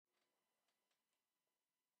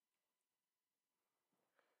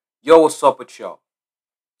Yo, what's up with y'all?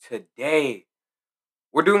 Today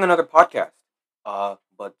we're doing another podcast.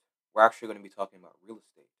 But we're actually going to be talking about real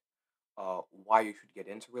estate. Why you should get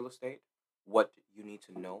into real estate, what you need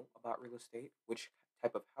to know about real estate, which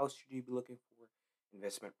type of house should you be looking for,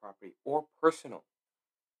 investment property or personal.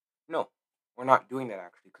 No, we're not doing that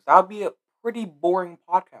actually because that would be a pretty boring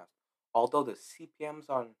podcast. Although the CPMs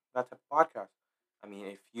on that type of podcast, I mean,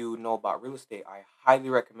 if you know about real estate, I highly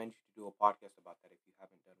recommend you to do a podcast about that if you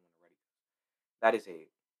haven't done one already. That is a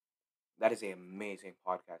That is an amazing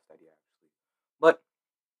podcast idea, actually. But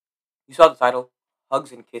you saw the title,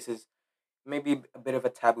 Hugs and Kisses. Maybe a bit of a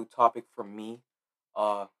taboo topic for me.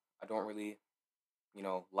 I don't really,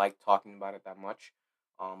 like talking about it that much.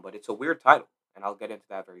 But it's a weird title, and I'll get into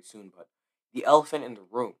that very soon. But The Elephant in the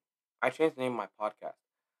Room. I changed the name of my podcast.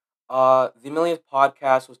 The Millionth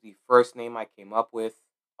Podcast was the first name I came up with.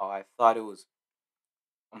 I thought it was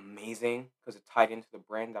amazing because it tied into the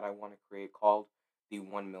brand that I want to create called the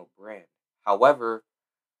One Mill brand. However,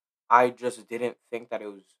 I just didn't think that it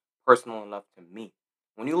was personal enough to me.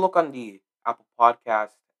 When you look on the Apple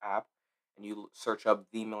Podcast app and you search up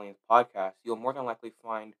the Millionth Podcast, you'll more than likely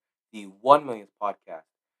find the 1 millionth podcast,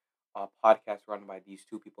 a podcast run by these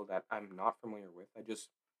two people that I'm not familiar with. I just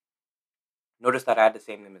noticed that I had the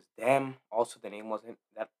same name as them. Also, the name wasn't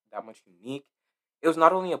that much unique. It was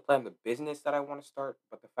not only a plan of the business that I want to start,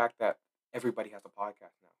 but the fact that everybody has a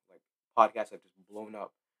podcast now. Like podcasts have just blown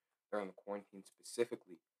up during the quarantine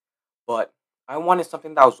specifically. But I wanted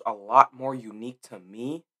something that was a lot more unique to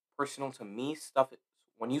me, personal to me. Stuff.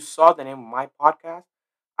 When you saw the name of my podcast,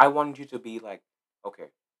 I wanted you to be like,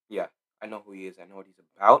 okay, yeah, I know who he is. I know what he's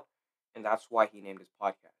about, and that's why he named his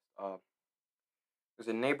podcast. There's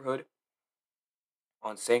a neighborhood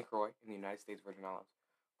on St. Croix in the United States Virgin Islands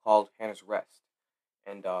called Hannah's Rest,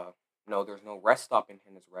 and no, there's no rest stop in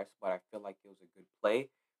Hannah's Rest, but I feel like it was a good play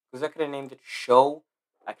because I could have named it show,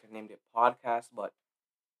 I could have named it podcast, but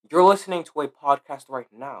you're listening to a podcast right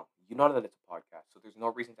now. You know that it's a podcast, so there's no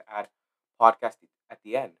reason to add podcast at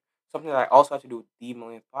the end. Something that I also had to do with the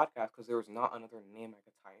millionth podcast because there was not another name I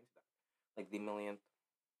could tie into that, like the millionth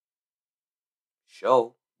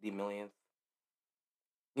show, the millionth,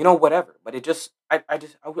 whatever. But it just, I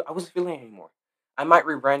wasn't feeling it anymore. I might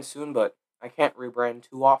rebrand soon, but I can't rebrand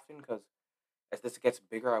too often because as this gets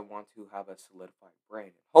bigger, I want to have a solidified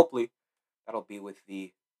brand. Hopefully, that'll be with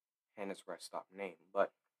the Hannah's Rest Stop name,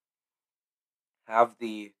 but have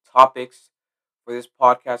the topics for this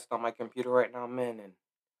podcast on my computer right now, man. And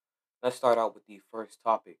let's start out with the first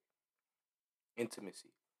topic, intimacy.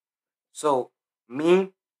 So,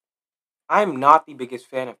 me, I'm not the biggest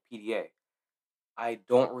fan of PDA. I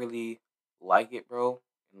don't really like it, bro.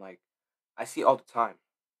 And like, I see it all the time.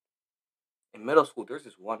 In middle school, there's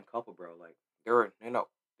this one couple, bro. Like, they're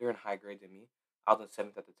in high grade than me. I was in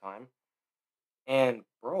seventh at the time. And,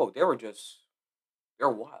 bro, they're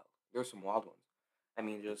wild. There's some wild ones. I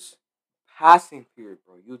mean, just passing period,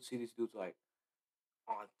 bro. You'd see these dudes like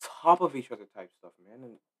on top of each other type stuff, man.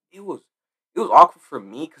 And it was it was awkward for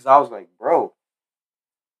me because I was like, bro,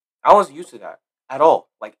 I wasn't used to that at all.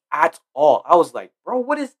 Like at all. I was like, bro,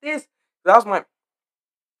 what is this? That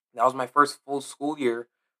was my first full school year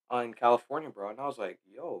in California, bro. And I was like,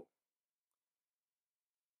 yo,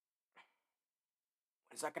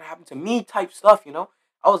 is that gonna happen to me? Type stuff.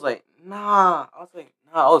 I was like, nah. I was like,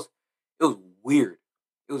 nah. It was weird.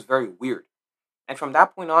 It was very weird. And from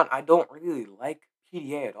that point on, I don't really like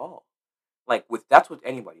PDA at all. Like that's with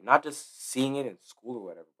anybody, not just seeing it in school or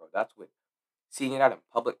whatever, bro. That's with seeing it out in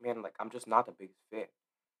public, man. Like I'm just not the biggest fan.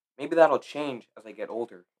 Maybe that'll change as I get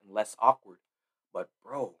older and less awkward. But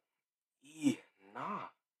bro, eh, nah,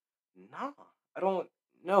 nah. I don't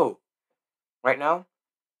know. Right now,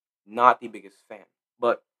 not the biggest fan.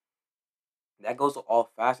 But that goes to all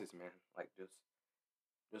facets, man. Like just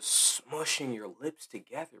smushing your lips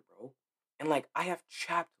together, bro. And like I have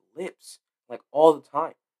chapped lips like all the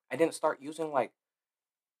time. I didn't start using like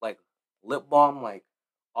lip balm like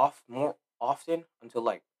off more often until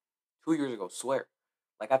like 2 years ago. Swear,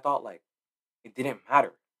 like I thought like it didn't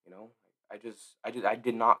matter. I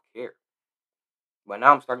did not care. But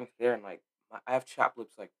now I'm starting to care, and like I have chapped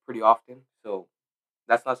lips like pretty often. So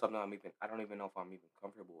that's not something I don't even know if I'm even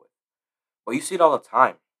comfortable with. But you see it all the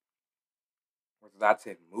time. Whether that's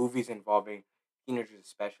in movies involving teenagers,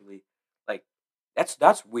 especially, like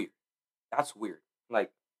that's weird. That's weird.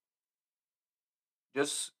 Like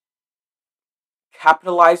just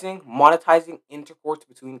capitalizing, monetizing intercourse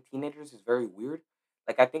between teenagers is very weird.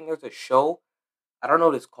 Like I think there's a show, I don't know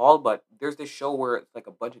what it's called, but there's this show where it's like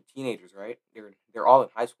a bunch of teenagers, right? They're all in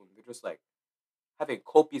high school and they're just like having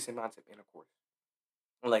copious amounts of intercourse.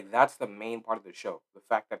 Like that's the main part of the show. The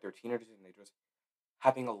fact that they're teenagers and they're just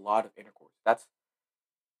having a lot of intercourse. That's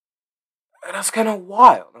kind of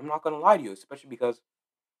wild. I'm not gonna lie to you, especially because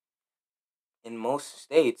in most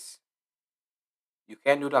states you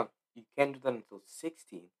can't do that. You can't do that until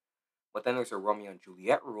 16. But then there's a Romeo and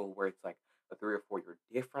Juliet rule where it's like a 3 or 4 year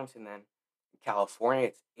difference, and then in California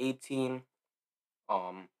it's 18.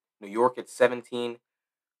 Um, New York it's 17.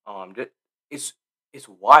 It's it's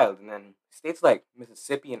wild, and then states like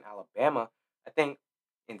Mississippi and Alabama, I think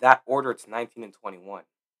in that order it's 19 and 21,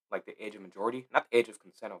 like the age of majority, not the age of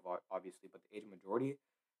consent, obviously, but the age of majority.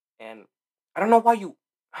 And I don't know why you,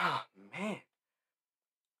 ah man,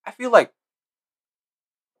 I feel like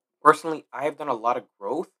personally I have done a lot of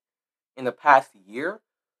growth in the past year,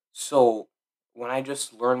 so when I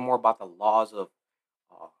just learn more about the laws of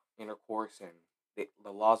uh, intercourse and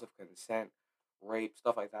the laws of consent, rape,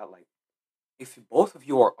 stuff like that, like if both of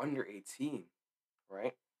you are under 18,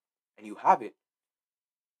 right, and you have it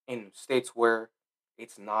in states where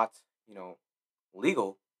it's not, you know,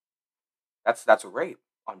 legal, that's a rape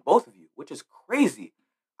on both of you, which is crazy.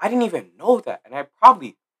 I didn't even know that, and I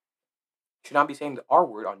probably should not be saying the R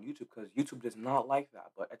word on YouTube because YouTube does not like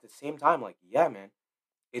that. But at the same time, like, yeah, man,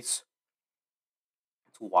 it's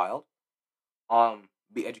it's wild.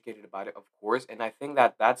 Be educated about it, of course, and I think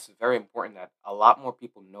that that's very important that a lot more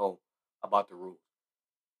people know about the rules,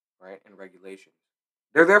 right, and regulations.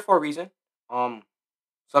 They're there for a reason. Um,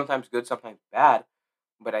 Sometimes good, sometimes bad.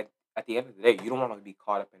 But at the end of the day, you don't want to be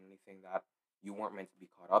caught up in anything that you weren't meant to be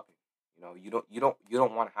caught up in. You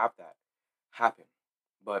don't want to have that happen.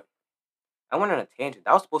 But I went on a tangent.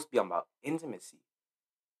 That was supposed to be about intimacy.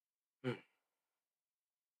 Hmm,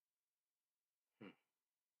 hmm.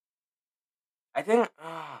 I think man,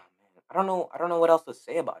 I don't know what else to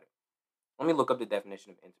say about it. Let me look up the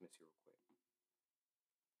definition of intimacy real quick.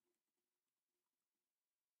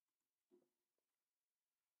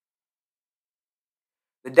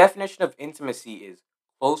 The definition of intimacy is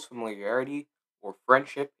close familiarity or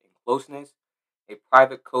friendship and closeness, a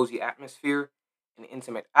private, cozy atmosphere, an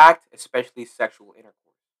intimate act, especially sexual intercourse.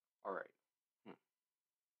 All right. Hmm,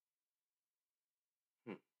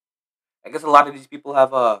 hmm. I guess a lot of these people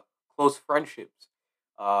have close friendships.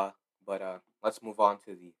 Uh, but let's move on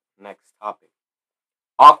to the next topic.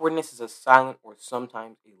 Awkwardness is a silent or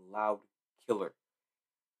sometimes a loud killer.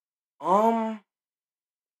 Um,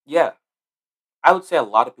 yeah, I would say a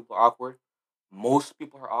lot of people are awkward. Most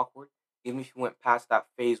people are awkward. Even if you went past that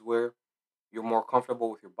phase where you're more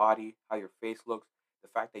comfortable with your body, how your face looks, the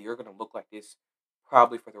fact that you're gonna look like this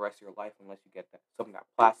probably for the rest of your life unless you get that some of that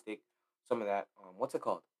plastic, some of that what's it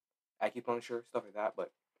called? Acupuncture, stuff like that.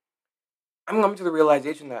 But I'm coming to the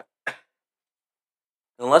realization that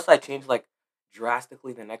unless I change like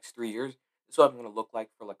drastically the next 3 years, this is what I'm gonna look like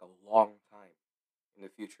for like a long time in the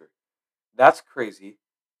future. That's crazy.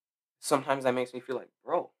 Sometimes that makes me feel like,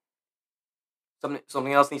 bro,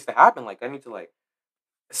 something else needs to happen. Like I need to like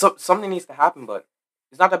something needs to happen, but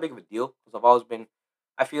it's not that big of a deal because I've always been,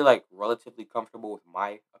 I feel like relatively comfortable with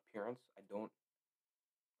my appearance.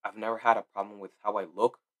 I've never had a problem with how I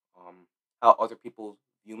look, how other people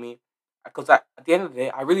view me, because at the end of the day,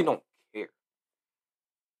 I really don't care.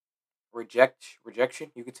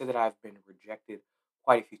 Rejection. You could say that I've been rejected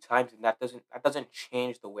quite a few times, and that doesn't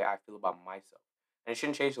change the way I feel about myself, and it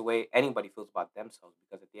shouldn't change the way anybody feels about themselves.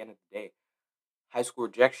 Because at the end of the day, high school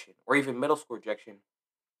rejection or even middle school rejection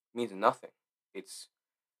means nothing. It's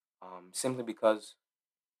simply because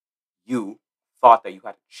you thought that you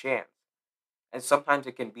had a chance. And sometimes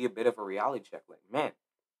it can be a bit of a reality check. Like, man,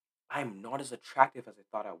 I'm not as attractive as I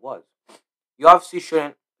thought I was. You obviously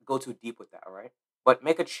shouldn't go too deep with that, all right? But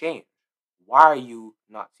make a change. Why are you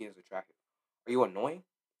not seen as attractive? Are you annoying?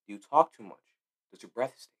 Do you talk too much? Does your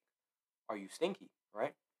breath stink? Are you stinky,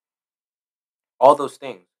 right? All those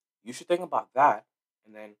things. You should think about that.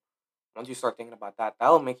 And then once you start thinking about that,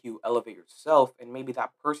 that'll make you elevate yourself. And maybe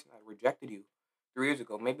that person that rejected you 3 years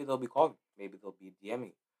ago, maybe they'll be calling you. Maybe they'll be DMing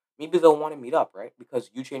you. Maybe they'll want to meet up, right?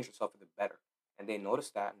 Because you changed yourself for the better. And they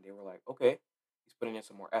noticed that and they were like, okay, he's putting in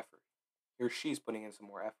some more effort. He or she's putting in some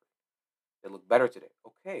more effort. They look better today.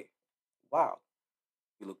 Okay. Wow.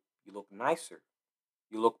 You look nicer.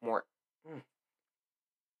 You look more mm,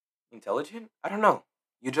 intelligent. I don't know.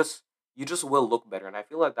 You just will look better. And I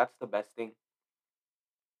feel like that's the best thing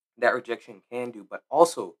that rejection can do. But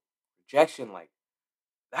also rejection, like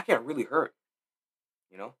that can really hurt,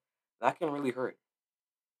 you know? That can really hurt.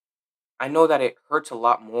 I know that it hurts a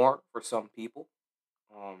lot more for some people.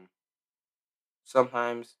 Um,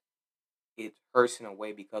 Sometimes it hurts in a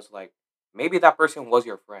way because like maybe that person was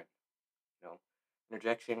your friend, you know.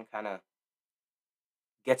 Rejection kind of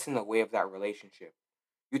gets in the way of that relationship.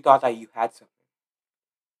 You thought that you had something.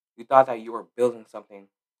 You thought that you were building something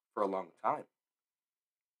for a long time.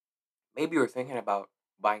 Maybe you were thinking about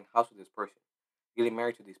buying a house with this person, getting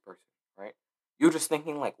married to this person, right? You're just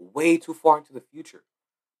thinking like way too far into the future.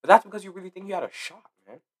 But that's because you really think you had a shot,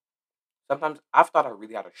 man. Sometimes I've thought I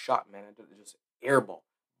really had a shot, man. It just airball,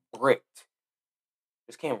 bricked.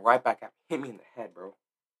 Just came right back at me, hit me in the head, bro.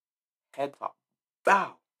 Head top,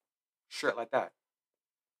 bow, shirt like that.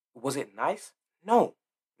 Was it nice? No,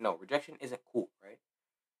 no. Rejection isn't cool, right?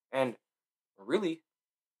 And really,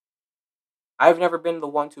 I've never been the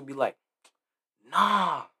one to be like,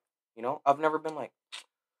 nah. I've never been like,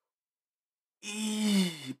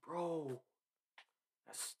 bro,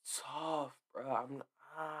 that's tough, bro.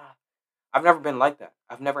 Ah. I've never been like that.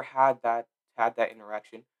 I've never had that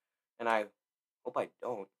interaction, and I hope I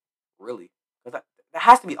don't really, because that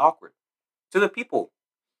has to be awkward to the people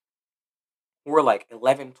who are like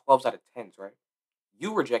 11, 12s out of 10s, right?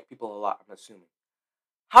 You reject people a lot, I'm assuming.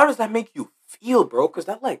 How does that make you feel, bro? Because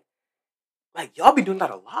that y'all be doing that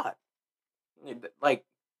a lot. Like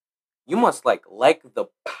you must like the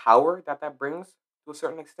power that brings to a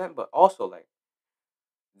certain extent, but also like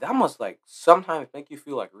that must sometimes make you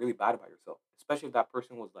feel like really bad about yourself, especially if that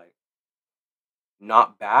person was like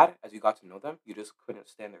not bad as you got to know them. You just couldn't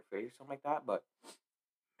stand their face or something like that. But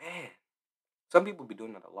man, some people be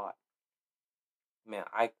doing that a lot. Man,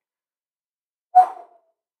 I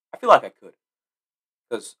feel like I could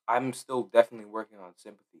because I'm still definitely working on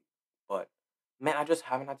sympathy. But man, I just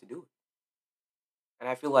haven't had to do it, and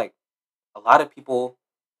I feel like a lot of people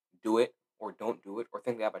do it or don't do it or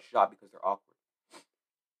think they have a shot because they're awkward.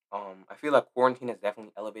 I feel like quarantine has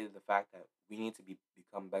definitely elevated the fact that we need to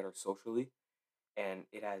become better socially, and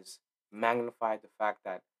it has magnified the fact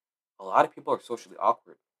that a lot of people are socially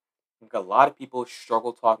awkward. Like a lot of people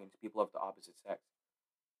struggle talking to people of the opposite sex,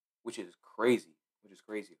 which is crazy. Which is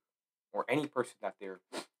crazy, or any person that they're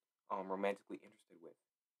romantically interested with,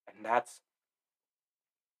 and that's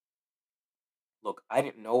look. I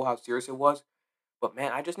didn't know how serious it was, but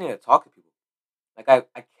man, I just need to talk to people. Like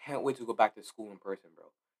I can't wait to go back to school in person,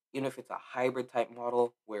 bro. Even if it's a hybrid type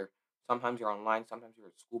model where sometimes you're online, sometimes you're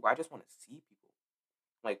at school, but I just want to see people.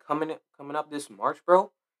 Like coming up this March,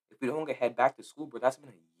 bro. If we don't get head back to school, bro, that's been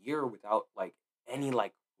a year without any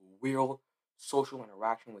real social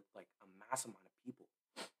interaction with a mass amount of people.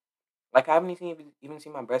 Like I haven't even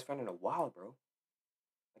seen my best friend in a while, bro.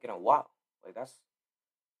 Like in a while. Like that's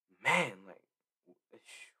man,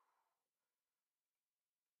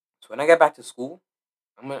 so when I get back to school,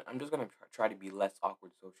 I'm just gonna try to be less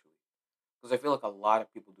awkward socially. Because I feel like a lot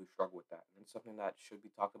of people do struggle with that. And it's something that should be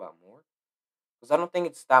talked about more. Because I don't think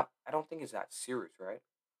it's that serious, right?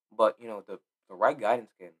 But the right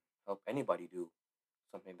guidance can help anybody do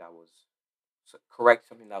something that was correct,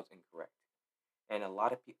 something that was incorrect. And a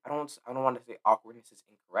lot of people, I don't want to say awkwardness is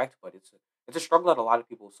incorrect, but it's a struggle that a lot of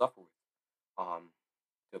people suffer with.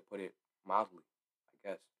 To put it mildly, I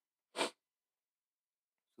guess.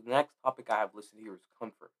 So the next topic I have listed here is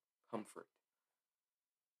comfort. Comfort.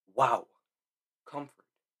 Wow, comfort.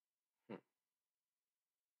 Hmm.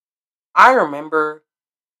 I remember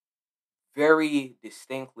very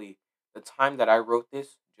distinctly the time that I wrote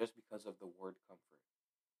this just because of the word comfort.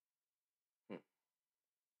 Hmm.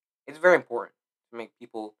 It's very important to make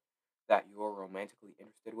people that you're romantically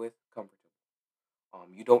interested with comfortable.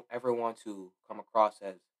 You don't ever want to come across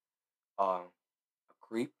as a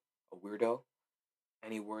creep, a weirdo,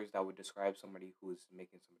 any words that would describe somebody who is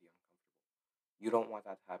making somebody uncomfortable. You don't want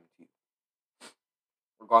that to happen to you,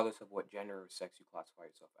 regardless of what gender or sex you classify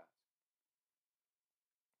yourself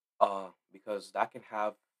as. Because that can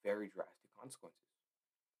have very drastic consequences.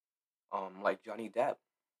 Like Johnny Depp,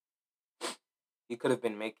 he could have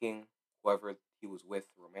been making whoever he was with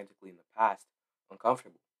romantically in the past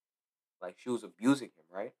uncomfortable. Like she was abusing him,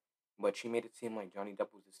 right? But she made it seem like Johnny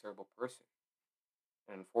Depp was this terrible person.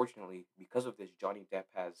 And unfortunately, because of this, Johnny Depp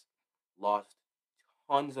has lost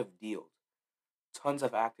tons of deals, tons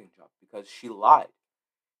of acting jobs because she lied.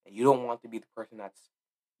 And you don't want to be the person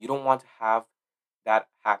you don't want to have that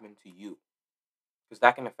happen to you because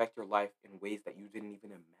that can affect your life in ways that you didn't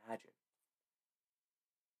even imagine.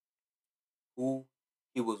 Who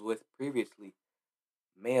he was with previously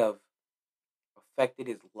may have affected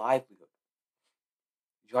his livelihood.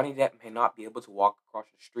 Johnny Depp may not be able to walk across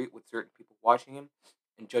the street with certain people watching him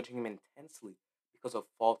and judging him intensely because of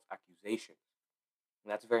false accusations.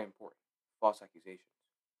 And that's very important. False accusations.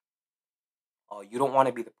 You don't want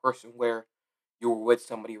to be the person where you were with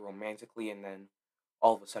somebody romantically and then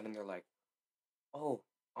all of a sudden they're like, "Oh,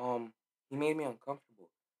 he made me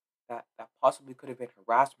uncomfortable." That possibly could have been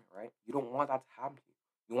harassment, right? You don't want that to happen to you.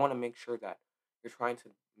 You want to make sure that You're trying to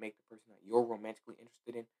make the person that you're romantically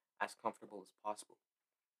interested in as comfortable as possible.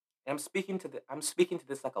 And I'm speaking to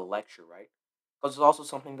this like a lecture, right? Because it's also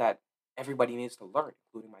something that everybody needs to learn,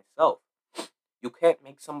 including myself. You can't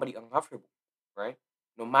make somebody uncomfortable, right?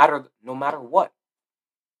 No matter what.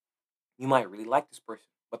 You might really like this person,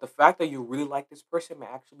 but the fact that you really like this person may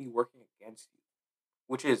actually be working against you,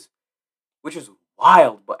 which is which is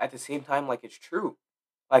wild, but at the same time, like it's true.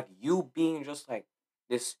 Like you being just like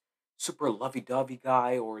this super lovey-dovey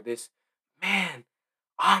guy, or this man,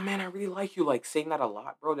 ah man, I really like you, like saying that a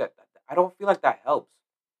lot, bro. That I don't feel like that helps.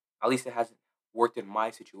 At least it hasn't worked in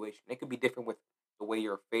my situation. It could be different with the way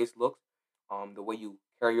your face looks, the way you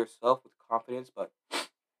carry yourself with confidence, but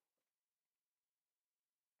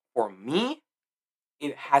for me,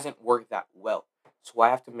 it hasn't worked that well. So I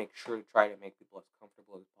have to make sure to try to make people as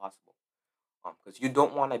comfortable as possible. Because you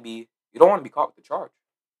don't want to be caught with the charge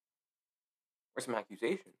or some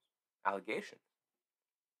accusations, allegations,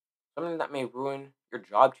 something that may ruin your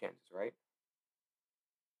job chances, right?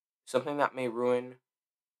 Something that may ruin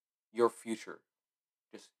your future,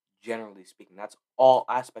 just generally speaking. That's all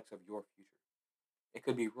aspects of your future. It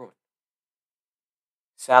could be ruined.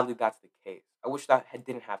 Sadly, that's the case. I wish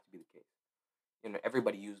didn't have to be the case.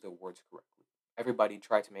 Everybody used their words correctly. Everybody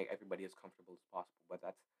tried to make everybody as comfortable as possible, but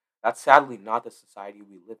that's sadly not the society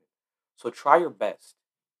we live in. So try your best.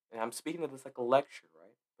 And I'm speaking to this like a lecture,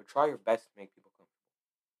 right? But try your best to make people comfortable.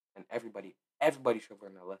 And everybody should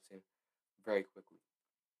learn that lesson very quickly.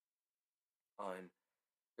 And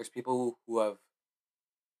there's people who have,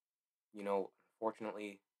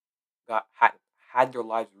 unfortunately got had their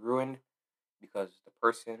lives ruined because the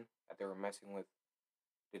person that they were messing with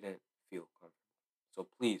didn't feel comfortable. So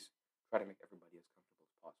please try to make everybody as comfortable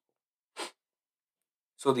as possible.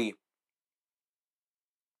 So the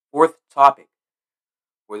fourth topic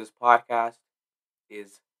for this podcast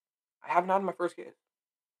is I haven't had my first kiss.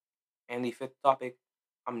 And the fifth topic,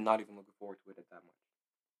 I'm not even looking forward to it at that much.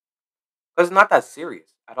 Because it's not that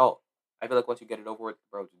serious at all. I feel like once you get it over with,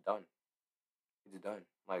 bro, it's done. It's done.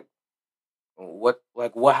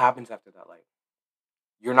 What happens after that? Like,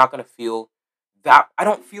 you're not gonna feel that. I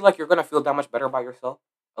don't feel like you're gonna feel that much better about yourself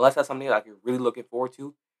unless that's something like you're really looking forward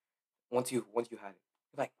to. Once you had it,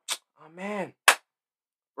 you're like, oh man,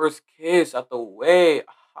 first kiss out the way,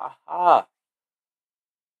 ha ha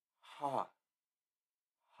ha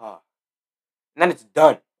ha, and then it's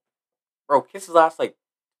done, bro. Kisses last like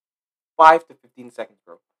 5 to 15 seconds,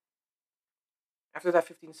 bro. After that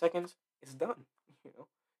 15 seconds, it's done. You know,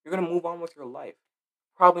 you're gonna move on with your life.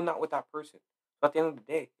 Probably not with that person. But at the end of the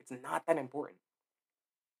day, it's not that important.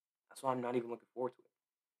 That's why I'm not even looking forward to it.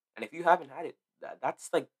 And if you haven't had it, that's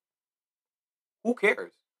like, who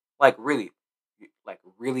cares? Like really,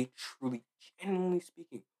 really, truly, genuinely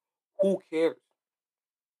speaking, who cares?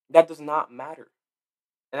 That does not matter.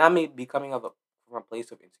 And that may be coming from a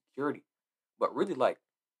place of insecurity, but really, like,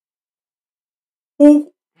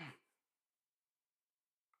 who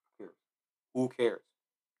cares? Who cares?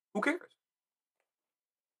 Who cares?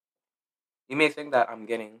 You may think that I'm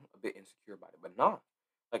getting a bit insecure about it, but nah.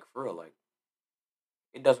 Like for real, like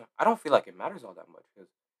it doesn't. I don't feel like it matters all that much because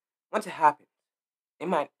once it happens, it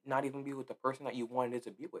might not even be with the person that you wanted it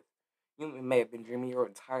to be with. You may have been dreaming your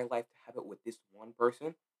entire life to have it with this one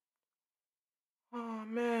person. Oh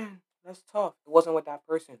man, that's tough. It wasn't with that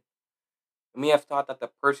person. You may have thought that the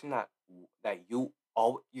person that you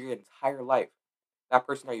all your entire life, that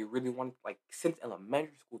person that you really wanted, like since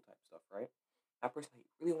elementary school type stuff, right? That person that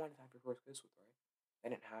you really wanted to have your first kiss with, right? That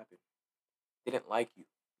didn't happen. They didn't like you.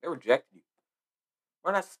 They rejected you.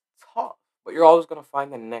 Well, that's tough. But you're always gonna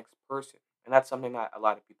find the next person, and that's something that a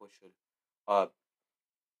lot of people should uh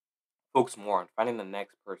focus more on, finding the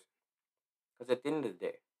next person. Because at the end of the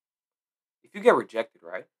day, if you get rejected,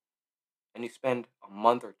 right, and you spend a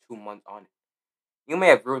month or 2 months on it, you may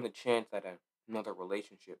have ruined the chance at another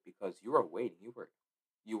relationship because you were waiting. You were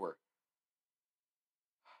you were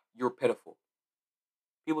pitiful.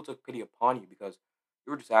 People took pity upon you because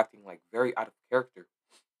you were just acting like very out of character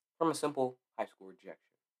from a simple high school rejection,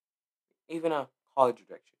 even a college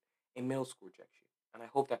rejection, a middle school rejection. And I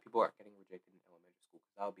hope that people aren't getting rejected in elementary school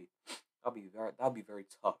because that'll be very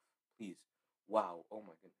tough. Please, wow, oh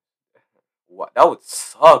my goodness, what that would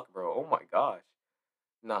suck, bro. Oh my gosh,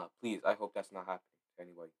 nah, please. I hope that's not happening to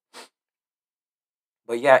anybody.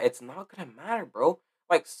 But yeah, it's not gonna matter, bro.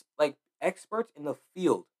 Like experts in the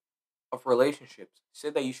field of relationships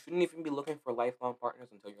said that you shouldn't even be looking for lifelong partners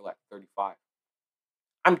until you're like 35.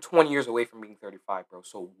 I'm 20 years away from being 35, bro.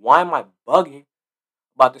 So why am I bugging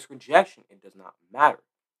about this rejection? It does not matter.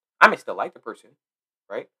 I may still like the person,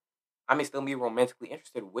 right? I may still be romantically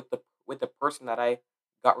interested with the person that I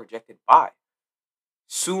got rejected by.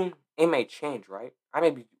 Soon it may change, right? I may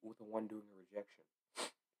be with the one doing the rejection.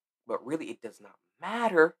 But really, it does not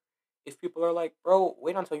matter if people are like, bro,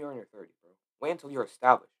 wait until you're in your 30s, bro. Wait until you're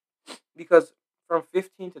established. Because from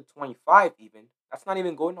 15 to 25, even, that's not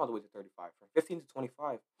even going all the way to 35. From 15 to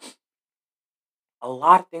 25, a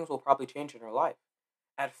lot of things will probably change in your life.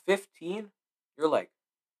 At 15, you're like,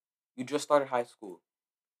 you just started high school,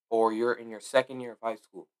 or you're in your second year of high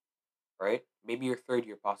school, right? Maybe your third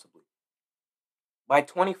year, possibly. By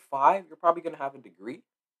 25, you're probably going to have a degree,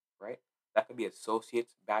 right? That could be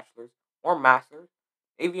associates, bachelor's, or master's,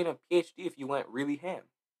 maybe even a PhD if you went really ham,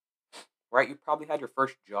 right? You probably had your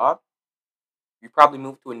first job. You probably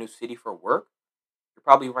moved to a new city for work. You're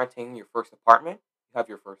probably renting your first apartment. You have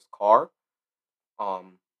your first car.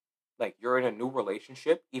 Um, like you're in a new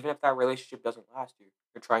relationship. Even if that relationship doesn't last,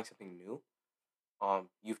 you're trying something new.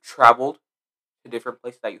 You've traveled to different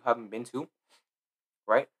places that you haven't been to,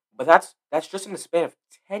 right? But that's just in the span of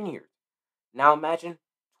 10 years. Now imagine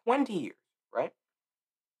 20 years, right?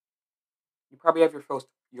 You probably have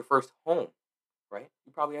your first home, right?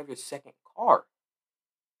 You probably have your second car.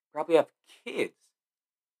 You probably have kids,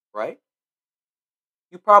 right?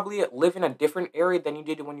 You probably live in a different area than you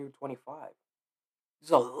did when you were 25.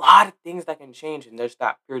 There's a lot of things that can change in just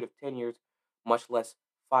that period of 10 years, much less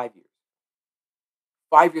 5 years.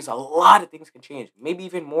 5 years, a lot of things can change, maybe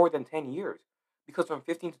even more than 10 years. Because from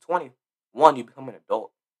 15 to 20, one, you become an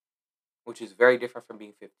adult, which is very different from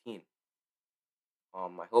being 15.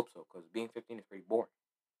 I hope so, because being 15 is pretty boring.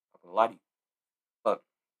 I'm not gonna lie to you. But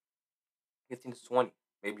 15 to 20,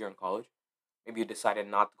 maybe you're in college. Maybe you decided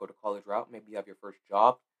not to go to college route. Maybe you have your first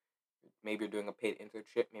job. Maybe you're doing a paid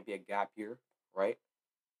internship, maybe a gap year, right?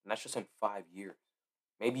 And that's just in 5 years.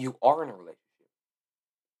 Maybe you are in a relationship,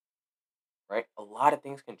 right? A lot of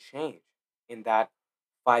things can change in that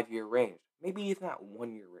 5 year range, maybe even that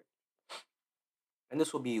 1 year range. And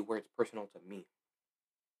this will be where it's personal to me.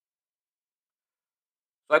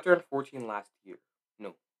 So I turned 14 last year.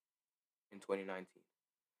 No, in 2019.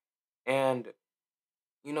 And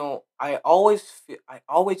I always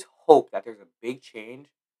hope that there's a big change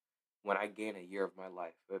when I gain a year of my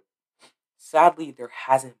life. But sadly, there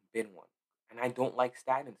hasn't been one. And I don't like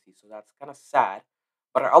stagnancy, so that's kind of sad.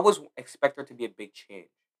 But I always expect there to be a big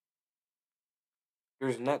change.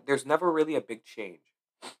 There's never really a big change.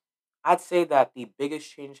 I'd say that the biggest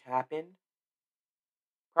change happened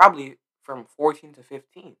probably from 14 to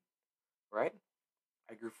 15, right?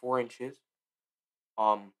 I grew 4 inches,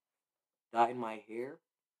 um, dyed my hair,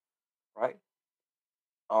 right?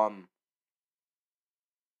 Um,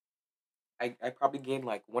 I probably gained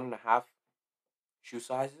like 1.5 shoe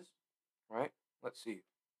sizes, right? Let's see.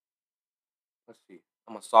 Let's see.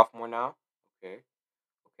 I'm a sophomore now. Okay.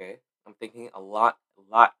 Okay. I'm thinking a lot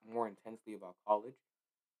more intensely about college.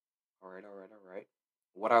 All right, all right, all right.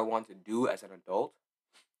 What I want to do as an adult,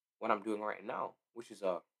 what I'm doing right now, which is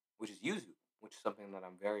yuzu, which is something that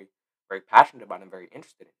I'm very, very passionate about and very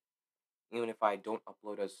interested in. Even if I don't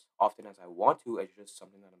upload as often as I want to, it's just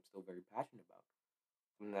something that I'm still very passionate about.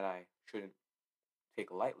 Something that I shouldn't take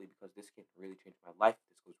lightly because this can really change my life if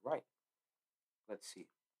this goes right. Let's see.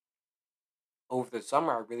 Over the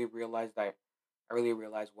summer, I really realized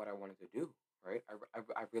what I wanted to do. Right,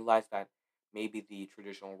 I realized that maybe the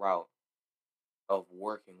traditional route of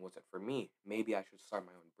working wasn't for me. Maybe I should start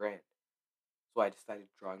my own brand. So I decided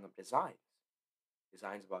drawing up designs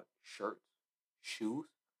about shirts, shoes,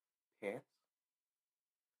 pants,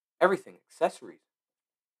 everything, accessories.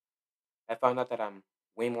 I found out that I'm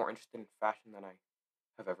way more interested in fashion than I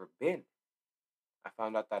have ever been. I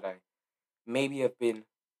found out that I maybe have been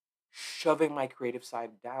shoving my creative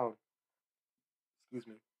side down, excuse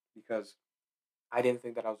me, because I didn't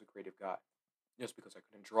think that I was a creative guy. Just because I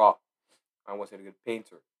couldn't draw. I wasn't a good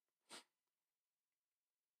painter.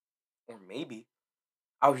 Or maybe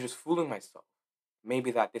I was just fooling myself.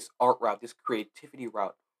 Maybe that this art route, this creativity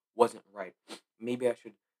route wasn't right. Maybe I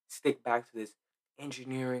should stick back to this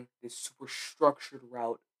engineering, this super structured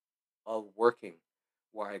route of working,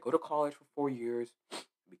 where I go to college for 4 years,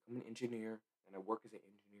 become an engineer, and I work as an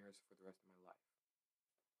engineer for the rest of my life.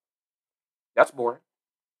 That's boring.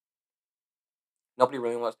 Nobody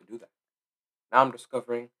really wants to do that. Now I'm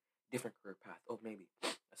discovering different career path. Oh, maybe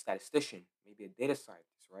a statistician, maybe a data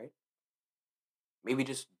scientist, right? Maybe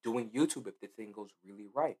just doing YouTube if the thing goes really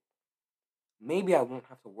right. Maybe I won't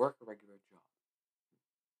have to work a regular job.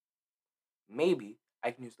 Maybe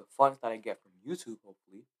I can use the funds that I get from YouTube,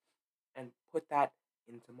 hopefully, and put that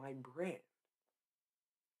into my brand.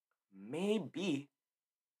 Maybe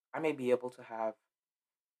I may be able to have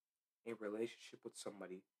a relationship with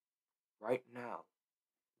somebody right now,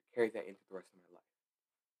 carry that into the rest of my life,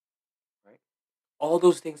 right? All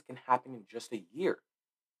those things can happen in just a year.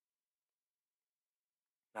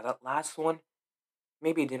 Now, that last one,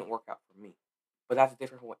 maybe it didn't work out for me, but that's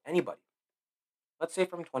different for anybody. Let's say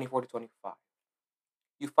from 24 to 25,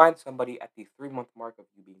 you find somebody at the 3 month mark of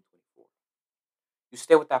you being 24. You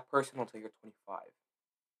stay with that person until you're 25.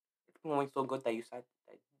 It's going so good that you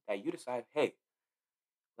decide, hey,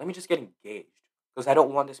 let me just get engaged because I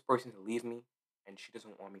don't want this person to leave me, and she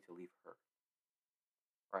doesn't want me to leave her.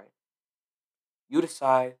 Right? You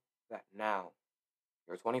decide that now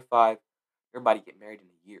you're 25, you're about to get married in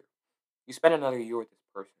a year. You spend another year with this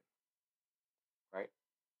person, right?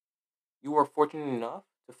 You were fortunate enough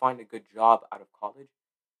to find a good job out of college,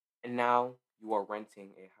 and now you are renting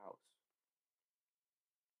a house.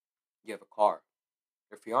 You have a car.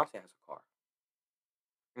 Your fiance has a car.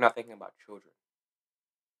 You're not thinking about children.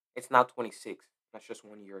 It's now 26. That's just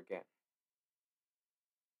 1 year again.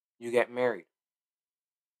 You get married.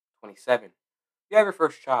 27. You have your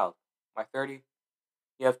first child. By 30,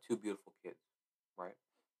 you have two beautiful kids, right?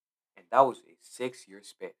 And that was a 6 year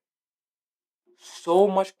span. So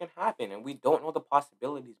much can happen, and we don't know the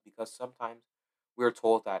possibilities because sometimes we're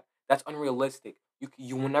told that that's unrealistic.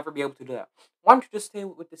 You will never be able to do that. Why don't you just stay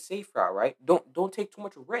with the safe route, right? Don't take too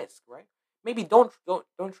much risk, right? Maybe don't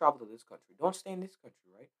travel to this country. Don't stay in this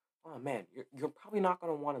country, right? Oh man, you're probably not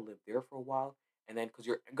gonna want to live there for a while, and then because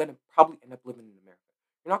you're gonna probably end up living in America,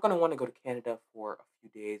 you're not gonna want to go to Canada for a few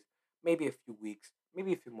days, maybe a few weeks,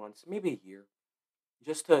 maybe a few months, maybe a year,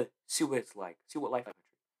 just to see what it's like, see what life is like.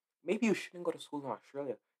 Maybe you shouldn't go to school in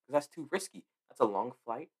Australia because that's too risky. That's a long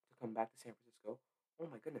flight to come back to San Francisco. Oh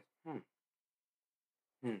my goodness. Hmm,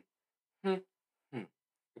 hmm, hmm.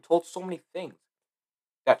 You're told so many things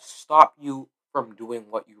that stop you from doing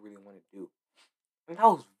what you really want to do. And that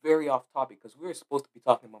was very off topic because we were supposed to be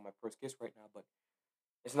talking about my first kiss right now, but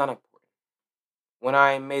it's not important. When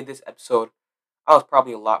I made this episode, I was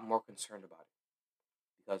probably a lot more concerned about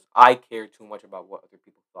it because I cared too much about what other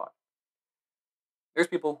people thought. There's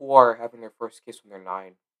people who are having their first kiss when they're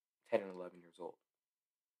 9, 10, and 11 years old.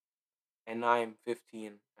 And I'm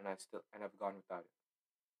 15 and I've gone without it.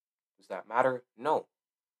 Does that matter? No.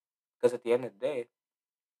 Because at the end of the day,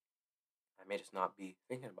 I may just not be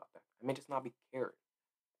thinking about that. I may just not be caring.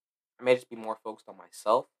 I may just be more focused on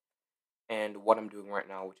myself and what I'm doing right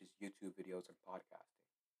now, which is YouTube videos and podcasting.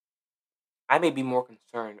 I may be more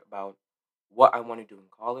concerned about what I want to do in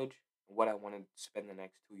college and what I want to spend the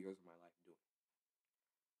next 2 years of my life doing.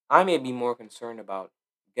 I may be more concerned about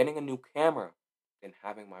getting a new camera than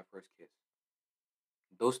having my first kiss.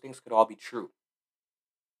 Those things could all be true,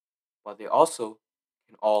 but they also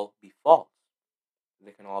can all be false.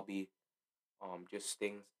 They can all be just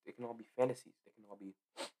things. They can all be fantasies. They can all be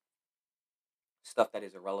stuff that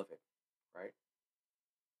is irrelevant, right?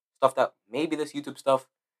 Stuff that maybe this YouTube stuff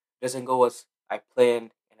doesn't go as I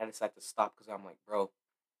planned, and I decide to stop because I'm like, bro,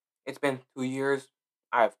 it's been 2 years.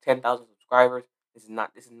 I have 10,000 subscribers. This is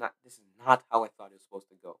not how I thought it was supposed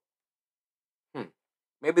to go.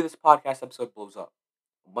 Maybe this podcast episode blows up.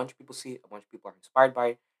 A bunch of people see it. A bunch of people are inspired by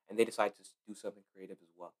it, and they decide to do something creative as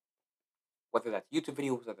well. Whether that's YouTube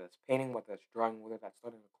videos, whether that's painting, whether that's drawing, whether that's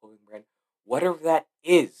starting a clothing brand, whatever that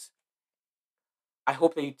is, I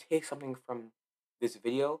hope that you take something from this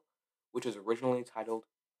video, which was originally titled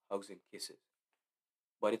Hugs and Kisses.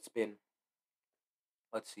 But it's been,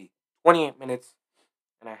 let's see, 28 minutes,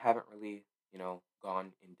 and I haven't really,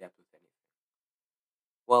 gone in depth with anything.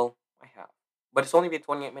 Well, I have. But it's only been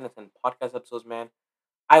 28 minutes, and podcast episodes, man,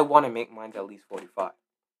 I want to make mine at least 45.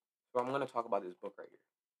 So I'm going to talk about this book right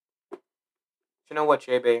here. You know what,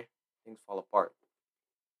 Chebe? Things fall apart.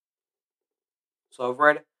 So I've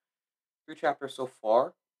read 3 chapters so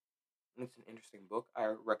far, and it's an interesting book.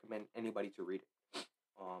 I recommend anybody to read it.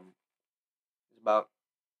 It's about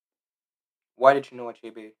why did Chinua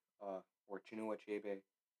Achebe or Chinua Achebe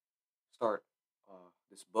start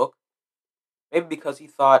this book? Maybe because he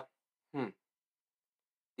thought,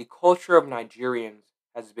 the culture of Nigerians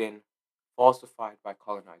has been falsified by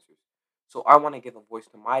colonizers. So I want to give a voice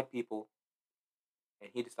to my people, and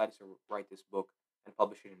he decided to write this book and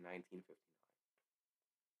publish it in 1959.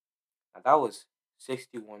 Now that was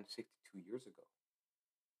 61, 62 years ago.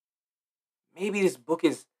 Maybe this book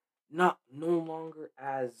is no longer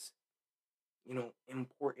as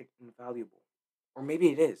important and valuable. Or maybe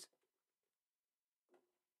it is.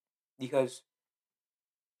 Because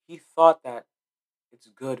he thought that it's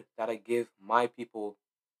good that I give my people,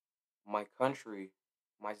 my country,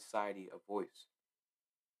 my society a voice.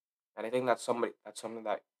 And I think that's something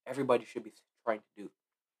that everybody should be trying to do.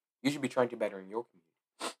 You should be trying to better in your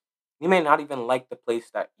community. You may not even like the place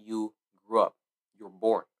that you grew up, you were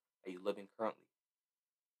born, that you live in currently.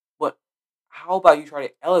 But how about you try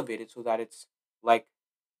to elevate it so that like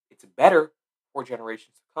it's better for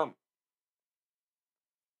generations to come?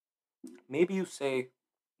 Maybe you say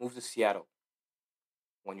move to Seattle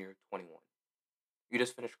when you're 21. You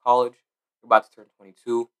just finished college, you're about to turn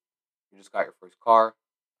 22, you just got your first car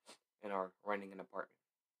and are renting an apartment.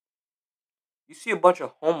 You see a bunch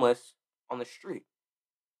of homeless on the street.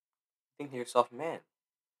 You think to yourself, man,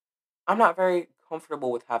 I'm not very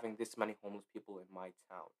comfortable with having this many homeless people in my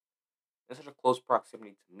town in such a close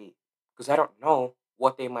proximity to me because I don't know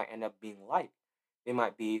what they might end up being like. They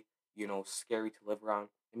might be, scary to live around.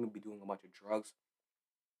 They may be doing a bunch of drugs.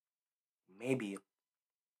 Maybe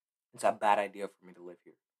it's a bad idea for me to live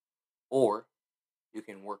here. Or you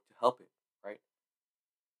can work to help it, right?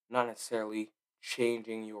 Not necessarily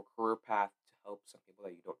changing your career path to help some people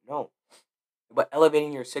that you don't know, but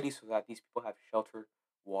elevating your city so that these people have shelter,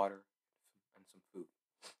 water, and some food,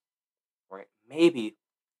 right? Maybe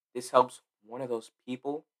this helps one of those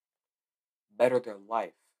people better their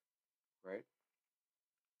life, right?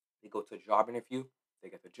 They go to a job interview, they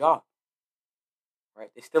get the job, right?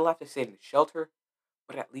 They still have to stay in the shelter,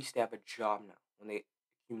 but at least they have a job now. When they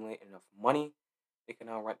accumulate enough money, they can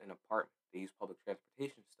now rent an apartment. They use public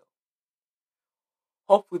transportation still.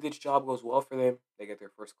 Hopefully, this job goes well for them. They get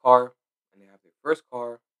their first car, and they have their first car,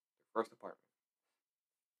 their first apartment.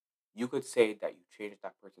 You could say that you changed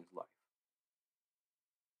that person's life.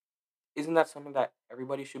 Isn't that something that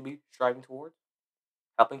everybody should be striving towards?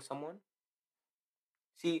 Helping someone?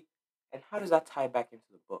 See, and how does that tie back into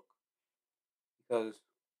the book? Because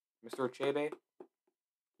Mr. Ochebe,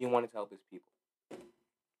 he wanted to help his people.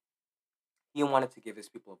 He wanted to give his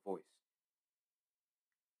people a voice.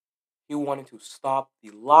 He wanted to stop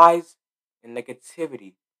the lies and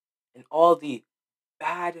negativity and all the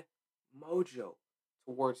bad mojo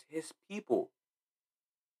towards his people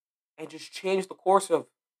and just change the course of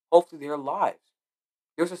hopefully their lives,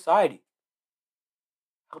 their society.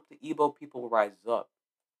 Help the Igbo people rise up,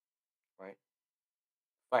 right?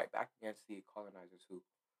 Fight back against the colonizers who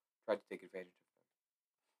tried to take advantage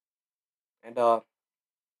of them. And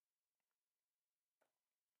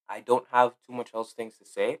I don't have too much else things to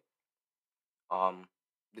say. Um,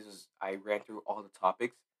 I ran through all the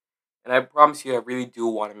topics, and I promise you, I really do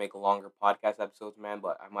want to make a longer podcast episodes, man.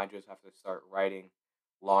 But I might just have to start writing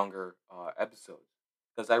longer episodes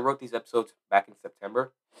because I wrote these episodes back in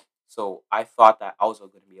September, so I thought that I was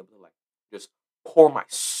going to be able to like just pour my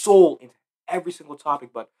soul into every single topic,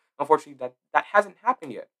 but unfortunately, that hasn't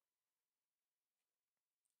happened yet.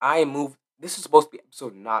 I moved. This is supposed to be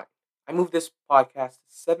episode 9. I moved this podcast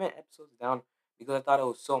 7 episodes down because I thought it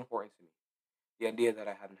was so important to me. The idea that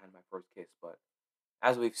I haven't had my first kiss, but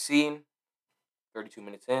as we've seen, 32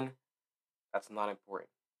 minutes in, that's not important.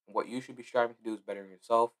 What you should be striving to do is bettering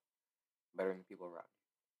yourself, bettering the people around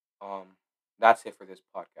you. That's it for this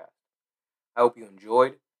podcast. I hope you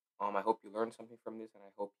enjoyed. I hope you learned something from this, and I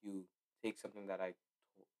hope you take something that I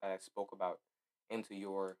spoke about into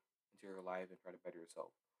your life and try to better yourself.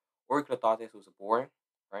 Or you could have thought this was boring,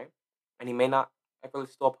 right? And you may not ever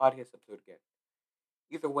listen to a podcast episode again.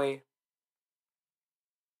 Either way,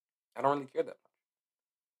 I don't really care that much.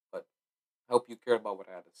 But I hope you cared about what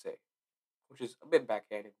I had to say, which is a bit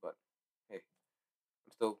backhanded, but hey,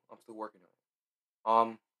 I'm still working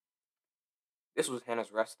on it. This was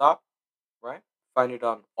Hannah's Rest Stop, right? Find it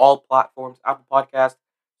on all platforms: Apple Podcast,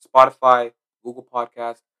 Spotify, Google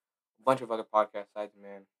Podcast, a bunch of other podcast sites,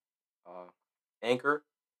 man. Uh, Anchor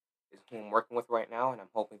is who I'm working with right now, and I'm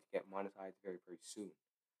hoping to get monetized very, very soon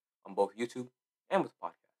on both YouTube and with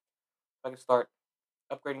podcast. So I can start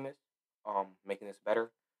upgrading this, making this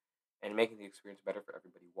better, and making the experience better for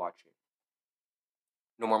everybody watching.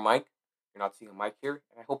 No more mic. You're not seeing a mic here,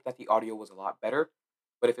 and I hope that the audio was a lot better.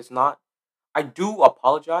 But if it's not, I do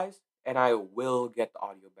apologize, and I will get the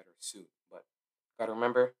audio better soon. But gotta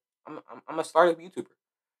remember, I'm a startup YouTuber.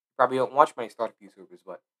 You probably don't watch many startup YouTubers,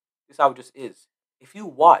 but this is how it just is. If you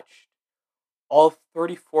watched all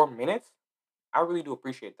 34 minutes, I really do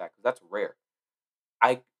appreciate that because that's rare.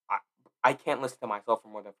 I, I I can't listen to myself for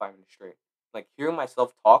more than 5 minutes straight. Like hearing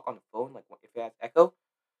myself talk on the phone, like if it has echo,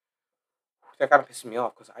 that kind of pisses me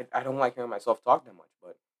off because I don't like hearing myself talk that much.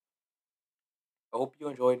 But I hope you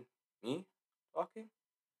enjoyed me talking.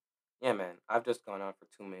 Yeah, man, I've just gone on for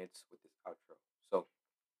 2 minutes with this outro. So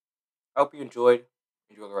I hope you enjoyed.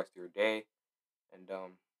 Enjoy the rest of your day, and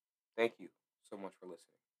thank you so much for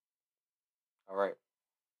listening. All right.